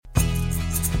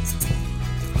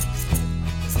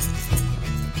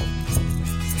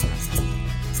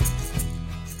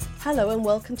Hello and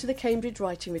welcome to the Cambridge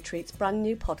Writing Retreat's brand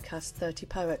new podcast, 30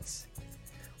 Poets.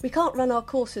 We can't run our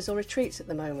courses or retreats at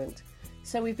the moment,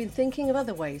 so we've been thinking of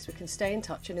other ways we can stay in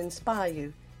touch and inspire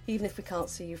you, even if we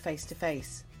can't see you face to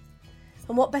face.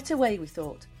 And what better way, we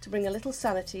thought, to bring a little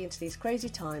sanity into these crazy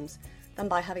times than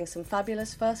by having some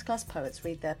fabulous first-class poets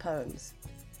read their poems.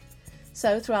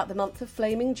 So throughout the month of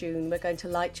flaming June, we're going to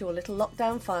light your little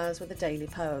lockdown fires with a daily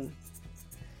poem.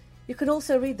 You can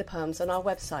also read the poems on our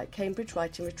website,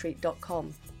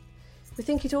 cambridgewritingretreat.com. We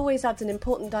think it always adds an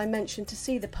important dimension to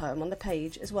see the poem on the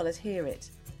page as well as hear it.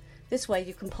 This way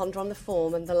you can ponder on the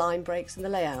form and the line breaks and the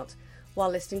layout while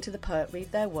listening to the poet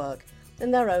read their work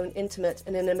in their own intimate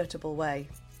and inimitable way.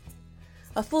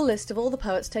 A full list of all the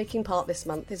poets taking part this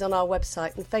month is on our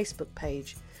website and Facebook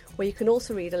page, where you can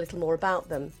also read a little more about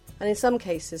them, and in some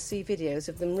cases see videos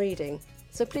of them reading,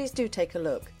 so please do take a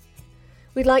look.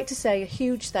 We'd like to say a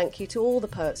huge thank you to all the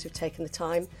poets who've taken the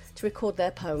time to record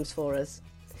their poems for us.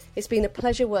 It's been a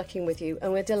pleasure working with you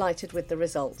and we're delighted with the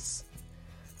results.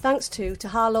 Thanks too to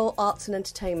Harlow Arts and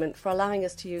Entertainment for allowing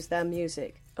us to use their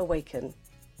music, Awaken.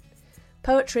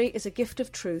 Poetry is a gift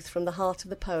of truth from the heart of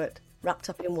the poet, wrapped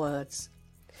up in words.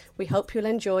 We hope you'll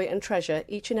enjoy and treasure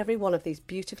each and every one of these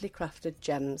beautifully crafted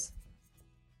gems.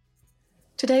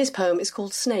 Today's poem is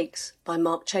called Snakes by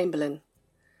Mark Chamberlain.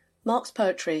 Mark's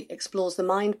poetry explores the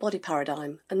mind-body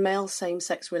paradigm and male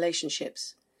same-sex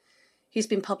relationships. He's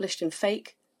been published in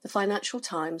Fake, the Financial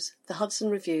Times, the Hudson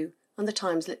Review and the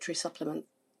Times Literary Supplement.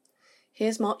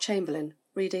 Here's Mark Chamberlain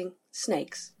reading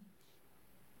Snakes.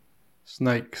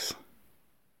 Snakes.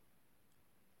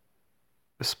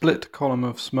 A split column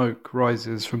of smoke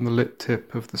rises from the lit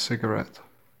tip of the cigarette.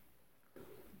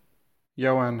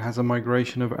 Johan has a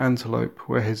migration of antelope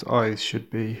where his eyes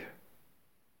should be.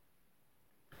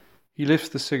 He lifts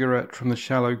the cigarette from the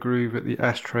shallow groove at the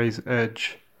ashtray's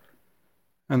edge,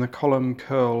 and the column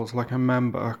curls like a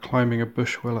mamba climbing a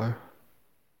bush willow.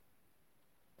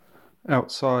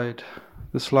 Outside,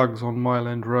 the slugs on Mile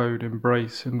End Road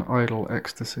embrace in idle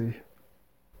ecstasy.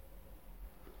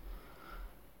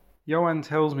 Johan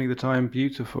tells me that I am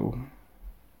beautiful.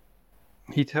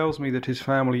 He tells me that his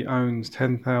family owns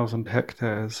 10,000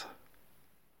 hectares.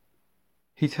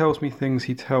 He tells me things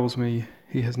he tells me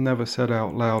he has never said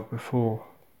out loud before.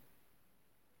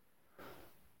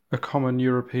 A common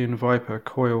European viper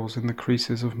coils in the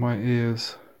creases of my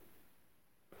ears.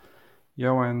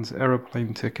 Johan's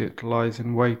aeroplane ticket lies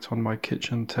in wait on my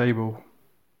kitchen table.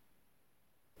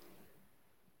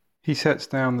 He sets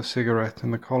down the cigarette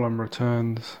and the column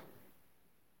returns.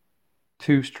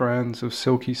 Two strands of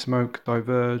silky smoke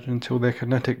diverge until their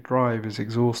kinetic drive is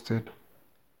exhausted.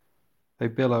 They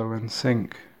billow and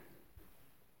sink.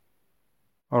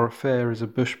 Our affair is a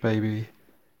bush baby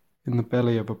in the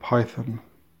belly of a python.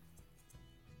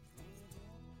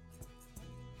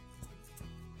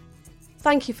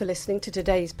 Thank you for listening to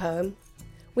today's poem.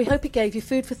 We hope it gave you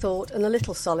food for thought and a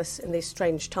little solace in these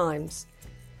strange times.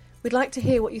 We'd like to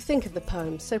hear what you think of the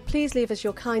poem, so please leave us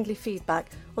your kindly feedback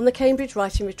on the Cambridge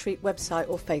Writing Retreat website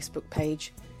or Facebook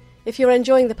page. If you're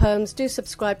enjoying the poems, do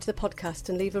subscribe to the podcast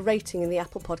and leave a rating in the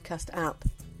Apple Podcast app.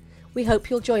 We hope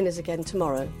you'll join us again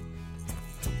tomorrow.